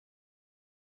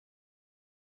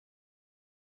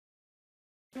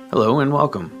Hello and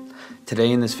welcome. Today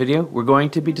in this video, we're going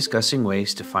to be discussing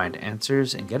ways to find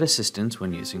answers and get assistance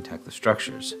when using Tekla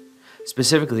Structures.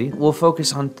 Specifically, we'll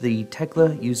focus on the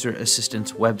Tekla User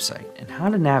Assistance website and how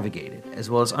to navigate it, as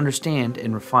well as understand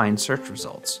and refine search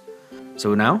results.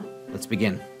 So now, let's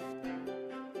begin.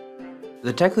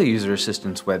 The Tekla User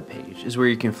Assistance webpage is where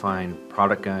you can find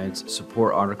product guides,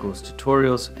 support articles,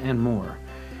 tutorials, and more.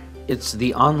 It's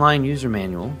the online user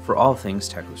manual for all things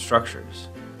Tekla Structures.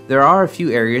 There are a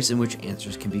few areas in which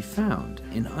answers can be found,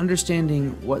 and understanding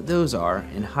what those are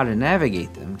and how to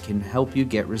navigate them can help you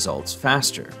get results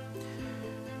faster.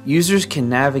 Users can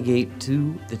navigate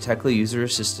to the Tekla User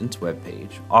Assistance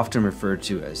webpage, often referred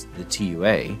to as the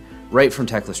TUA, right from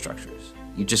Tekla Structures.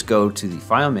 You just go to the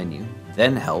File menu,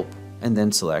 then Help, and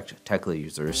then select Tekla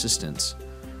User Assistance.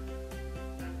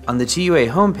 On the TUA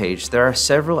homepage, there are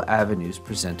several avenues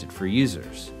presented for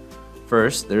users.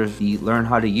 First, there's the Learn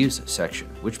How to Use section,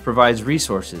 which provides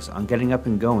resources on getting up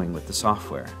and going with the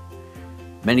software.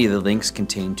 Many of the links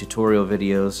contain tutorial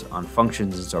videos on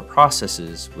functions or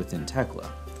processes within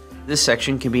Tekla. This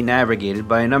section can be navigated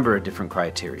by a number of different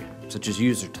criteria, such as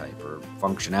user type or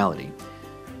functionality.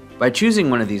 By choosing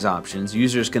one of these options,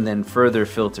 users can then further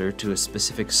filter to a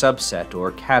specific subset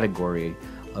or category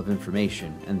of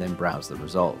information and then browse the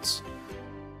results.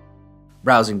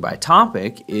 Browsing by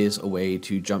topic is a way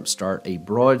to jumpstart a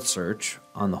broad search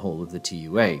on the whole of the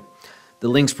TUA. The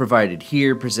links provided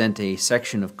here present a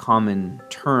section of common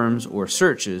terms or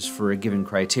searches for a given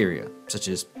criteria, such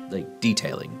as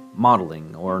detailing,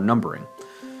 modeling, or numbering.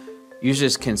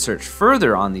 Users can search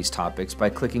further on these topics by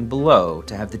clicking below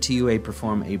to have the TUA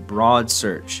perform a broad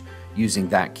search using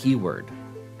that keyword.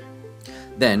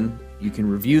 Then, you can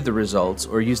review the results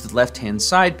or use the left-hand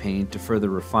side pane to further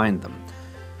refine them.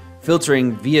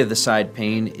 Filtering via the side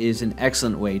pane is an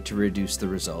excellent way to reduce the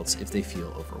results if they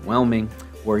feel overwhelming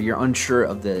or you're unsure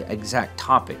of the exact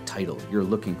topic title you're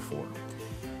looking for.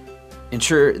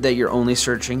 Ensure that you're only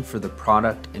searching for the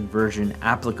product and version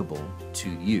applicable to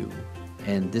you,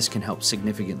 and this can help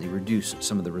significantly reduce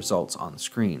some of the results on the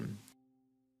screen.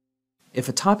 If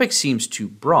a topic seems too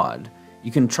broad,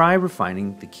 you can try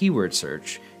refining the keyword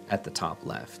search at the top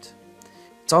left.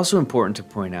 It's also important to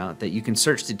point out that you can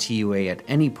search the TUA at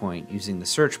any point using the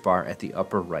search bar at the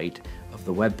upper right of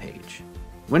the web page.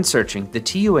 When searching, the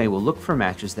TUA will look for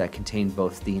matches that contain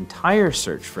both the entire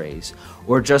search phrase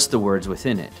or just the words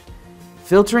within it.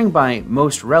 Filtering by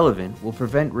most relevant will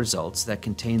prevent results that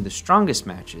contain the strongest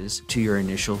matches to your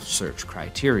initial search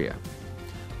criteria.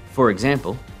 For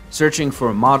example, searching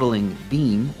for modeling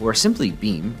beam or simply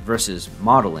beam versus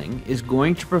modeling is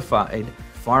going to provide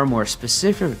far more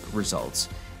specific results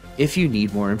if you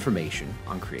need more information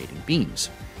on creating beams.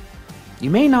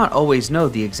 You may not always know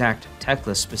the exact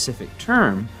Tekla specific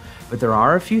term, but there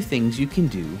are a few things you can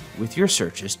do with your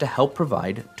searches to help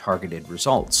provide targeted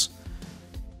results.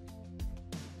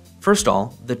 First of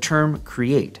all, the term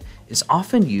create is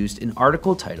often used in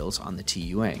article titles on the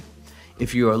TUA.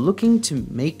 If you are looking to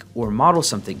make or model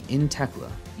something in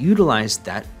Tekla, utilize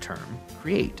that term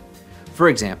create. For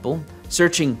example,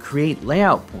 searching create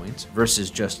layout points versus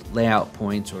just layout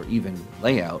points or even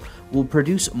layout will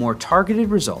produce more targeted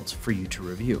results for you to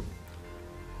review.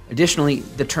 Additionally,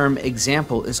 the term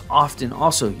example is often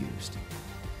also used.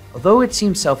 Although it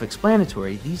seems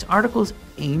self-explanatory, these articles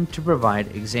aim to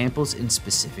provide examples in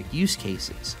specific use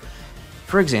cases.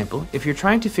 For example, if you're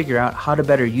trying to figure out how to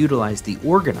better utilize the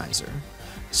organizer,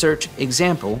 search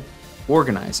example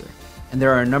organizer, and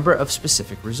there are a number of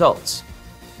specific results.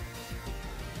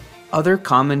 Other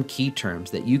common key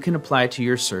terms that you can apply to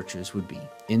your searches would be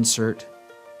insert,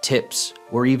 tips,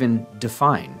 or even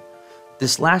define.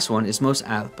 This last one is most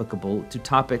applicable to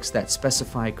topics that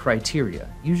specify criteria,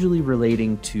 usually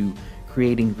relating to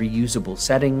creating reusable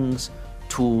settings,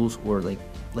 tools, or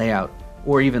layout,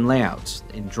 or even layouts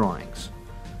in drawings.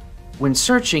 When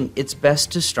searching, it's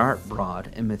best to start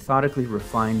broad and methodically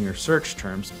refine your search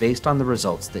terms based on the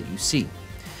results that you see.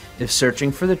 If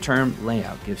searching for the term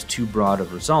layout gives too broad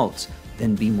of results,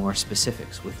 then be more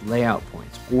specifics with layout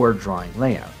points or drawing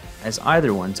layout, as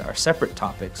either ones are separate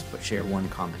topics but share one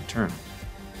common term.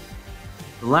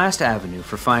 The last avenue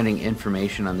for finding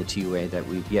information on the TUA that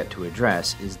we've yet to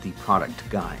address is the product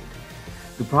guide.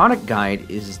 The product guide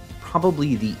is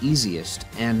probably the easiest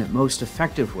and most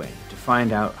effective way to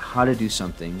find out how to do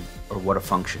something or what a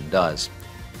function does.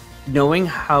 Knowing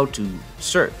how to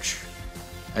search,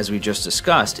 as we just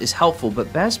discussed, is helpful,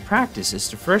 but best practice is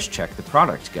to first check the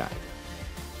product guide.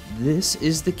 This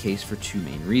is the case for two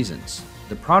main reasons.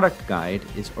 The product guide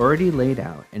is already laid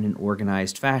out in an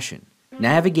organized fashion.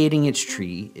 Navigating its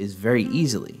tree is very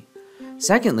easily.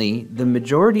 Secondly, the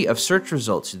majority of search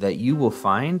results that you will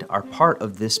find are part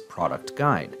of this product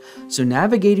guide, so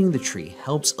navigating the tree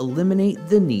helps eliminate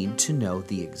the need to know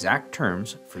the exact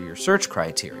terms for your search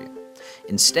criteria.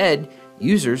 Instead,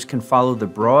 users can follow the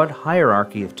broad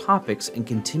hierarchy of topics and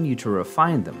continue to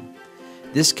refine them.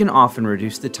 This can often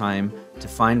reduce the time to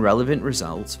find relevant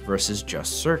results versus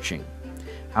just searching.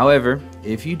 However,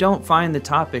 if you don't find the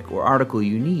topic or article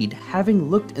you need, having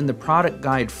looked in the product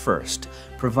guide first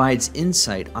provides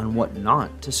insight on what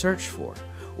not to search for,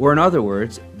 or in other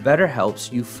words, better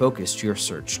helps you focus your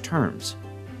search terms.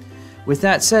 With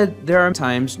that said, there are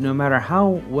times, no matter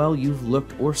how well you've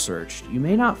looked or searched, you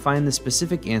may not find the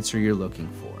specific answer you're looking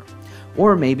for.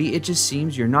 Or maybe it just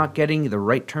seems you're not getting the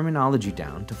right terminology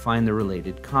down to find the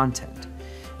related content.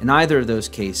 In either of those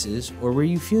cases, or where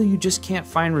you feel you just can't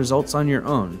find results on your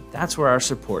own, that's where our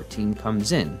support team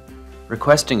comes in.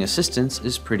 Requesting assistance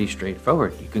is pretty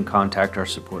straightforward. You can contact our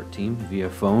support team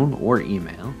via phone or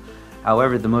email.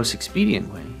 However, the most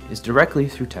expedient way is directly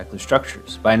through Tekla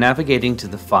Structures by navigating to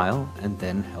the File and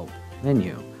then Help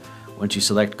menu. Once you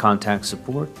select Contact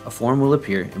Support, a form will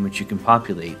appear in which you can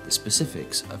populate the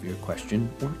specifics of your question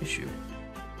or issue.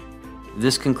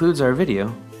 This concludes our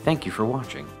video. Thank you for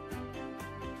watching.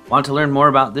 Want to learn more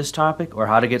about this topic or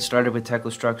how to get started with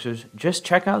Tekla Structures? Just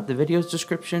check out the video's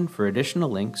description for additional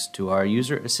links to our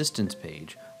User Assistance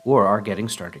page or our Getting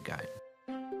Started guide.